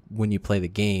you when you play the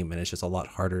game, and it's just a lot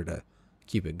harder to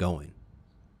keep it going.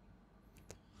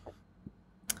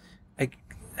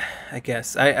 I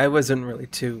guess I wasn't really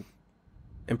too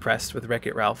impressed with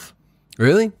Wreck-It Ralph.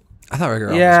 Really? I thought Wreck-It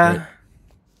Ralph was great.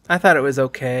 I thought it was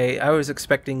okay. I was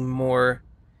expecting more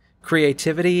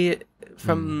creativity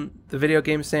from the video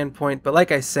game standpoint, but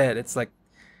like I said, it's like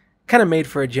kind of made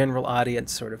for a general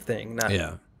audience sort of thing.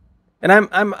 And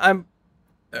I'm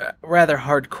a rather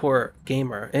hardcore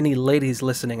gamer. Any ladies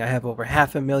listening, I have over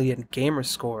 500,000 gamer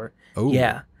score. Oh,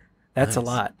 yeah, that's nice. a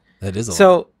lot. That is a lot.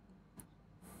 So,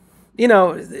 you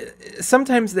know,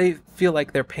 sometimes they feel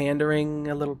like they're pandering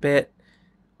a little bit,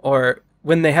 or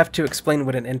when they have to explain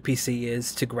what an NPC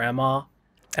is to grandma,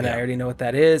 and I already know what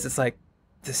that is, it's like,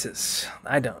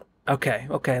 okay,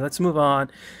 let's move on.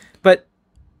 But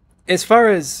as far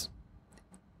as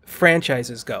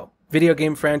franchises go, video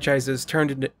game franchises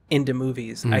turned into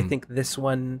movies, I think this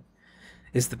one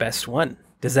is the best one.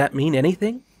 Does that mean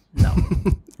anything? No.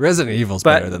 Resident Evil's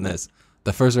better than this.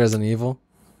 The first Resident Evil,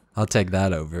 I'll take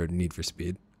that over Need for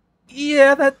Speed.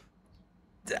 Yeah,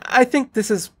 I think this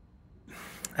is...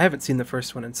 I haven't seen the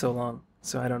first one in so long.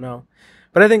 so I don't know.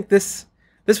 But I think this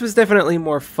was definitely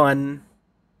more fun.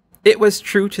 It was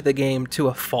true to the game to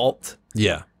a fault.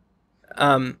 Yeah.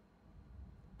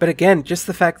 But again, just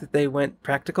the fact that they went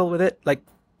practical with it, like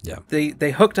Yeah.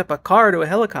 they hooked up a car to a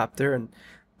helicopter and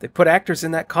they put actors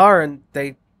in that car and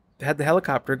they had the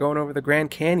helicopter going over the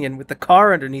Grand Canyon with the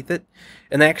car underneath it,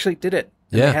 and they actually did it.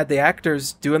 And Yeah. they had the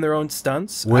actors doing their own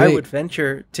stunts. I Wait. would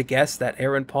venture to guess that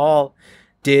Aaron Paul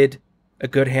did a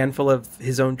good handful of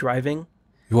his own driving.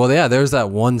 Well, yeah, there's that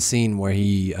one scene where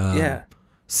he Yeah.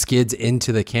 skids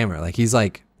into the camera. Like he's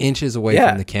like inches away Yeah.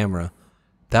 from the camera.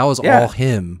 That was Yeah. all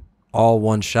him, all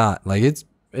one shot. Like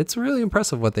it's really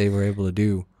impressive what they were able to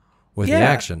do with the Yeah.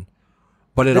 action.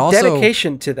 But it The also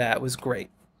dedication to that was great.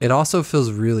 it also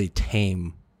feels really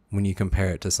tame when you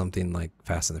compare it to something like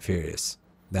Fast and the Furious,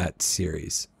 that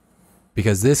series.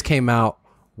 Because this came out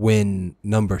when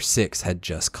number 6 had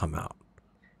just come out.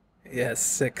 Yes,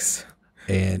 6.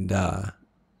 And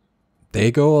they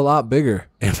go a lot bigger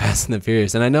in Fast and the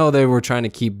Furious. And I know they were trying to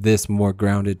keep this more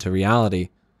grounded to reality,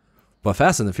 but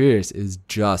Fast and the Furious is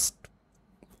just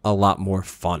a lot more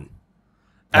fun.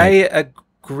 I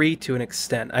agree to an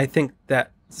extent. I think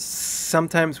that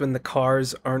sometimes when the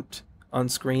cars aren't on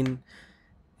screen,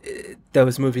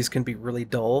 those movies can be really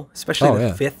dull, especially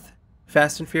the 5th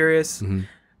Fast and Furious. Mhm.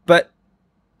 But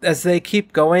as they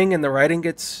keep going and the writing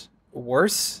gets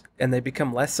worse and they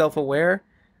become less self-aware,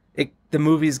 the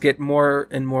movies get more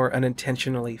and more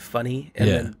unintentionally funny, and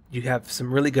then you have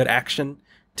some really good action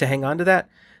to hang on to that.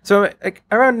 So like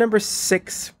around number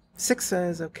 6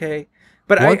 is okay.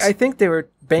 But I think they were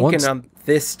banking on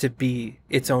this to be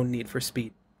its own Need for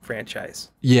Speed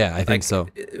franchise. Yeah, I think so.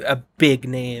 A big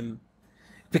name.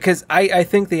 Because I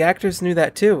think the actors knew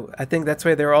that too. I think that's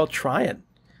why they're all trying.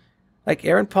 Like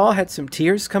Aaron Paul had some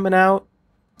tears coming out.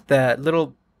 That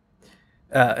little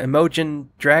Emojin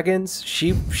Dragons,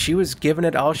 she was giving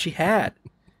it all she had.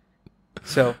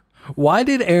 So Why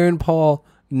did Aaron Paul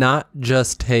not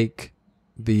just take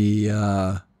the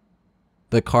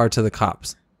car to the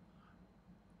cops?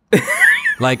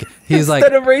 Like he's like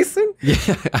instead of racing? yeah,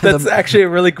 That's actually a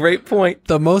really great point.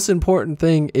 the most important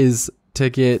thing is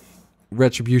to get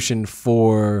retribution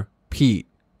for Pete,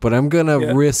 but I'm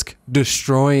gonna risk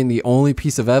destroying the only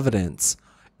piece of evidence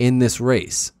in this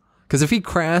race. Because if he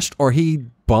crashed or he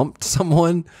bumped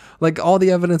someone, like all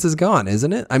the evidence is gone,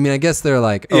 isn't it? I mean, I guess they're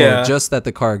like, oh, just that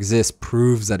the car exists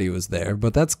proves that he was there,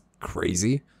 but that's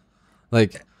crazy.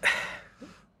 Like,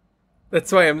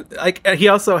 that's why I'm like, he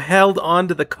also held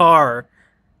onto the car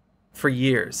for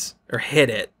years or hit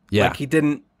it. Yeah. Like he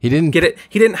didn't get it.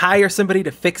 He didn't hire somebody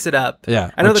to fix it up.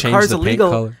 Yeah. I know or the change car's paint illegal,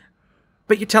 color.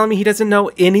 but you're telling me he doesn't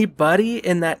know anybody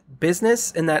in that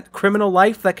business, in that criminal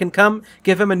life that can come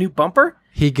give him a new bumper?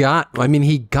 He got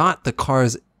the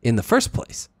cars in the first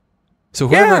place. So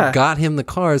whoever got him the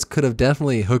cars could have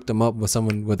definitely hooked him up with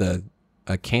someone with a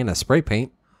can of spray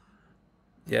paint.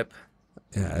 Yep.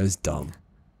 Yeah, it was dumb.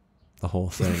 The whole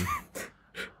thing.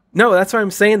 No, that's why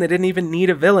I'm saying they didn't even need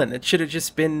a villain. It should have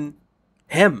just been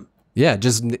him. Yeah,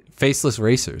 just faceless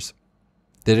racers.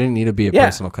 They didn't need to be a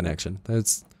personal connection.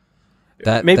 That's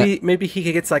that. Maybe he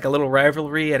gets like a little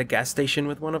rivalry at a gas station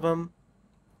with one of them.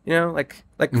 You know, like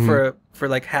for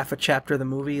like half a chapter of the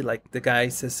movie, like the guy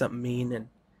says something mean and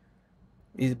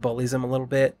he bullies him a little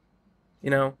bit. You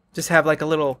know, just have like a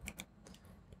little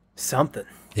something.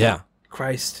 Yeah.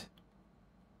 Christ.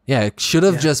 Yeah, it should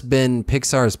have just been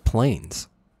Pixar's Planes.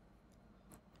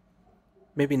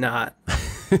 Maybe not.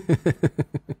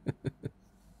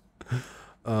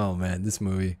 Oh man, this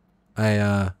movie.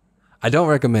 I don't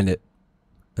recommend it.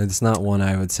 It's not one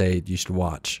I would say you should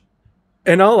watch.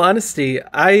 In all honesty,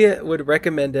 I would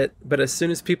recommend it, but as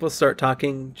soon as people start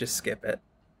talking, just skip it.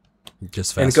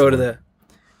 Just fast and go forward.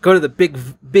 to the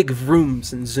big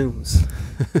vrooms and zooms.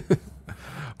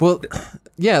 Well,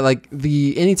 yeah, like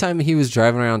anytime he was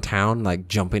driving around town, like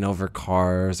jumping over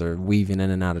cars or weaving in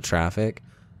and out of traffic,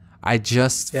 I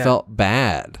just felt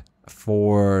bad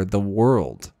for the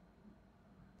world.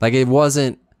 Like it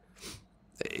wasn't,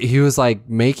 he was like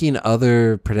making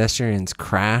other pedestrians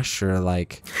crash or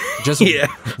like just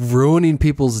ruining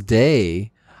people's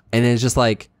day. And it's just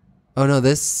like, oh no,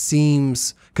 this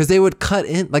seems, because they would cut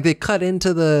in, like they cut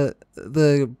into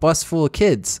the bus full of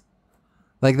kids.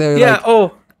 Like they're like,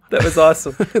 oh, that was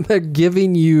awesome. they're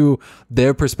giving you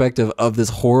their perspective of this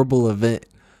horrible event,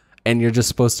 and you're just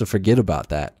supposed to forget about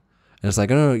that. And it's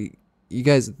like, oh no, you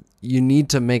guys, you need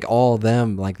to make all of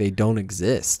them like they don't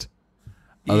exist.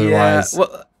 Otherwise,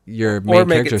 your main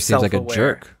character seems like a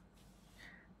jerk.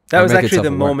 That was actually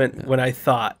the moment when I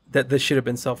thought that this should have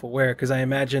been self-aware, because I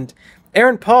imagined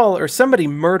Aaron Paul or somebody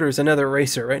murders another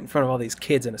racer right in front of all these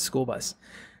kids in a school bus.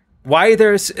 Why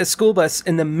there's a school bus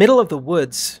in the middle of the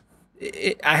woods,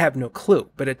 I have no clue,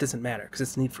 but it doesn't matter because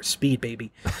it's Need for Speed,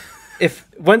 baby. If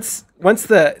once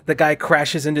the guy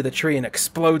crashes into the tree and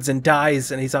explodes and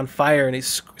dies and he's on fire and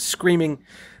he's screaming,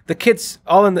 the kids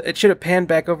all in the, it should have panned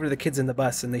back over to the kids in the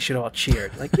bus and they should have all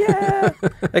cheered. Like, yeah.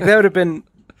 Like that would have been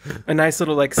a nice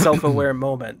little like self-aware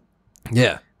moment.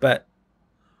 Yeah. But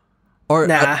or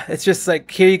it's just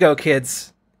like, here you go,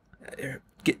 kids.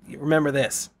 Remember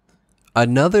this.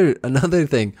 Another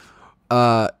thing,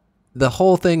 the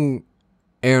whole thing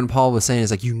Aaron Paul was saying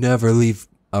is like, you never leave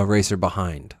a racer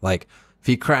behind. Like if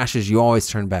he crashes, you always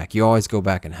turn back. You always go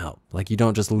back and help. Like you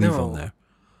don't just leave him there.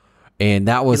 And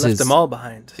that was he left them all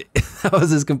behind. That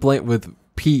was his complaint with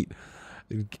Pete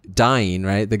dying,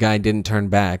 right? The guy didn't turn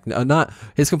back. No, not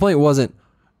his complaint wasn't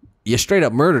you straight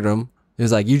up murdered him. It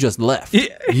was like you just left.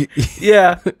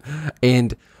 Yeah.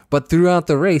 But throughout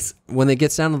the race, when it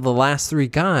gets down to the last three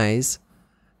guys,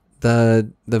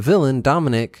 the villain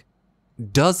Dominic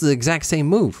does the exact same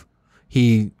move.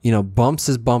 He bumps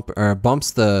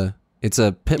the. It's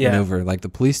a pit maneuver like the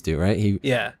police do, right?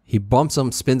 He bumps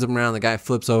him, spins him around. The guy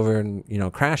flips over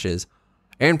and crashes.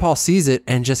 Aaron Paul sees it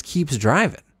and just keeps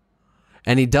driving,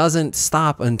 and he doesn't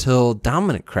stop until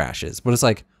Dominic crashes. But it's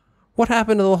like, what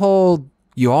happened to the whole?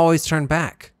 You always turn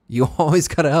back. You always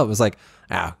gotta help. It's like,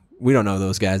 we don't know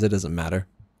those guys. It doesn't matter.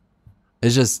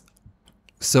 It's just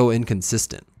so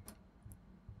inconsistent.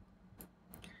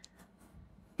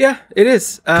 Yeah, it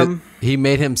is. He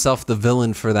made himself the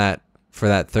villain for that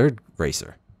third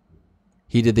racer.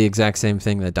 He did the exact same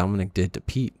thing that Dominic did to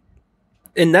Pete.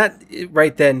 And that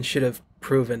right then should have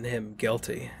proven him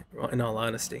guilty, in all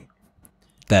honesty.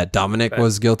 That Dominic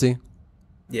was guilty?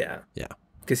 Yeah. Yeah.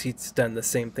 Because he's done the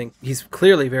same thing. He's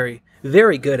clearly very,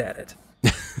 very good at it.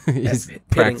 He's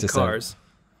hitting cars.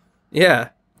 Yeah.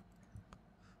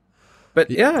 But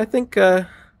yeah, I think,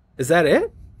 is that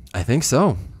it? I think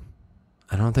so.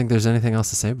 I don't think there's anything else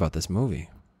to say about this movie.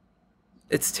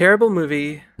 It's a terrible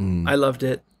movie. I loved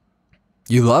it.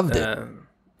 You loved it?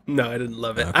 No, I didn't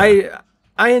love it. Okay.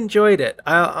 I enjoyed it.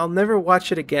 I'll never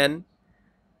watch it again.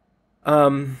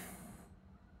 I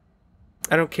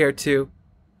don't care to.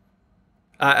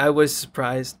 I was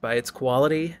surprised by its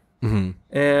quality.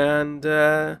 Mm-hmm. And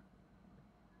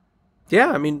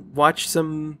yeah, I mean, watch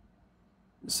some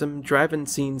driving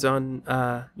scenes on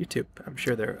YouTube. I'm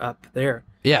sure they're up there.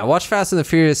 Yeah, watch Fast and the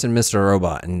Furious and Mr.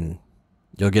 Robot, and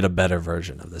you'll get a better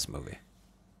version of this movie.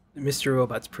 Mr.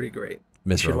 Robot's pretty great.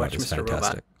 Mr. Robot is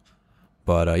fantastic.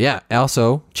 But yeah,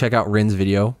 also check out Renn's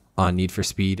video on Need for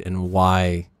Speed and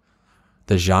why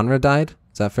the genre died.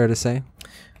 Is that fair to say?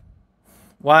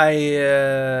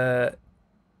 Why?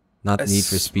 Not Need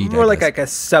for Speed. More like a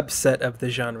subset of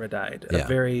the genre died. Yeah. A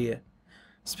very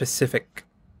specific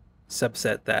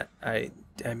subset that I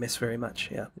miss very much.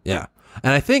 Yeah. Yeah.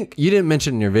 And I think you didn't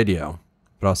mention in your video,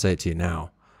 but I'll say it to you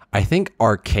now. I think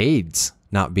arcades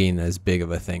not being as big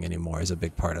of a thing anymore is a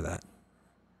big part of that.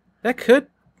 It could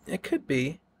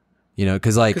be.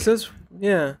 Because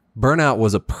yeah. Burnout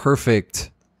was a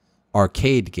perfect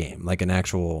arcade game, like an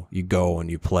actual, you go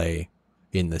and you play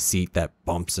in the seat that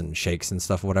bumps and shakes and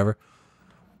stuff, whatever.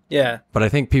 Yeah. But I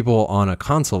think people on a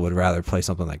console would rather play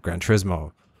something like Gran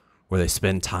Turismo, where they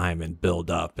spend time and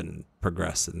build up and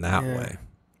progress in that way.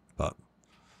 But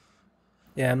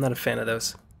yeah, I'm not a fan of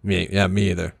those. Me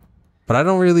either. But I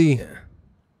don't really. Yeah.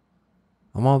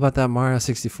 I'm all about that Mario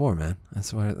 64, man.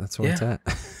 That's where it's at.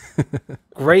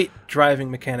 Great driving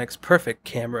mechanics, perfect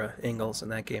camera angles in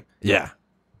that game. Yeah.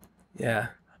 Yeah.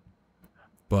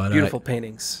 But beautiful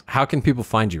paintings. How can people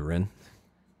find you, Renn?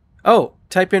 Oh,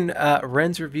 type in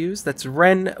Renns Reviews. That's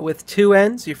Renn with 2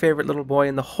 N's, your favorite little boy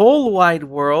in the whole wide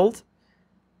world.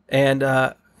 And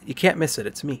you can't miss it.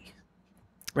 It's me.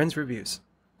 Renns Reviews.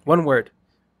 One word.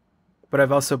 But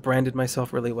I've also branded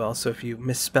myself really well, so if you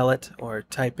misspell it or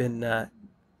type it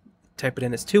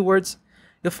in as 2 words,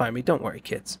 you'll find me. Don't worry,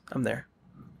 kids. I'm there.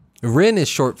 Renn is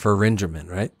short for Renderman,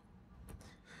 right?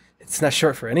 It's not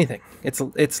short for anything.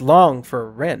 It's long for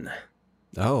Renn.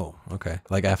 Oh, okay.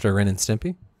 Like after Renn and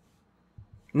Stimpy?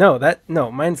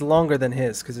 No, mine's longer than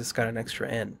his because it's got an extra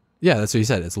N. Yeah, that's what you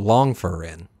said. It's long for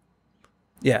Renn.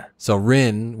 Yeah. So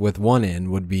Renn with 1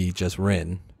 N would be just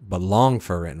Renn, but long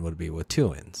for Renn would be with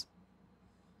 2 N's.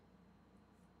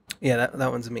 Yeah,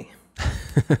 that one's me.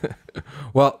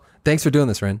 Well, thanks for doing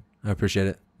this, Renn. I appreciate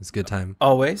it. It's a good time.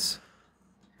 Always.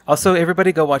 Also,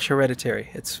 everybody go watch Hereditary.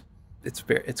 It's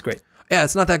great. Yeah,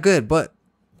 it's not that good, but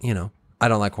I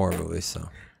don't like horror movies, so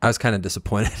I was kind of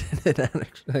disappointed in it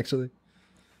actually.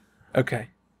 Okay.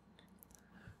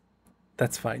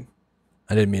 That's fine.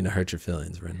 I didn't mean to hurt your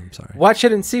feelings, Renn. I'm sorry. Watch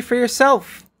it and see for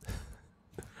yourself.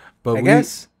 But I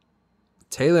guess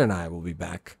Taylor and I will be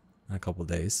back in a couple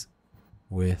days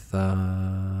with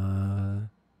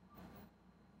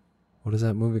what is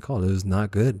that movie called? It was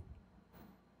not good.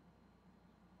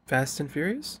 Fast and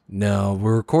Furious? No,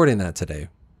 we're recording that today,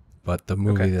 but the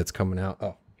movie that's coming out.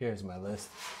 Oh, here's my list.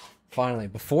 Finally,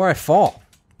 Before I Fall.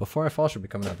 Before I Fall should be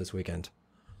coming out this weekend.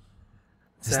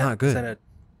 It's not good. Is that a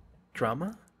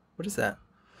drama? What is that?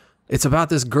 It's about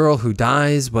this girl who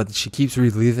dies, but she keeps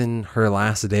reliving her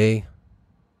last day.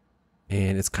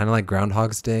 And it's kind of like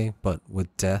Groundhog's Day, but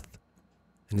with death.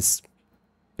 And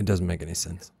it doesn't make any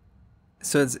sense.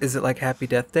 So is it like Happy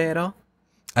Death Day at all?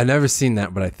 I've never seen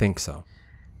that, but I think so.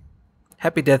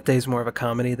 Happy Death Day is more of a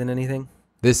comedy than anything.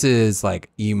 This is like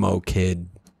emo kid.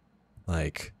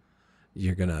 Like,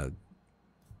 you're gonna...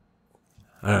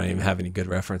 I don't even have any good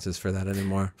references for that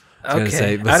anymore. I was gonna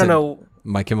say, I don't know.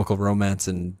 My Chemical Romance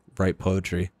and write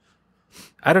poetry.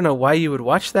 I don't know why you would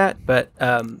watch that, but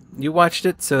you watched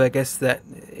it, so I guess that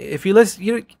if you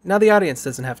listen, now the audience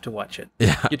doesn't have to watch it.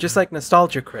 Yeah, you're just like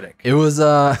nostalgia critic. It was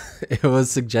it was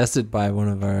suggested by one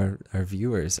of our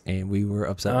viewers, and we were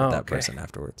upset with that person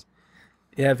afterwards.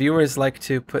 Yeah, viewers like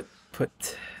to put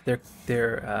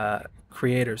their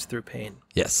creators through pain.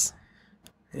 Yes.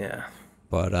 Yeah.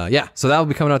 But yeah, so that will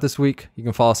be coming out this week. You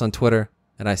can follow us on Twitter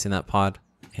at ICingThatPod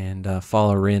and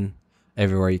follow Renn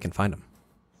everywhere you can find him.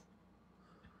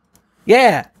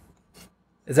 Yeah.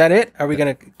 Is that it? Are we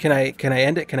gonna? Can I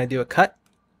end it? Can I do a cut?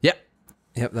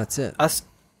 Yep, that's it.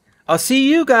 I'll see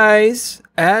you guys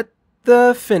at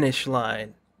the finish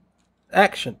line.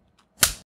 Action.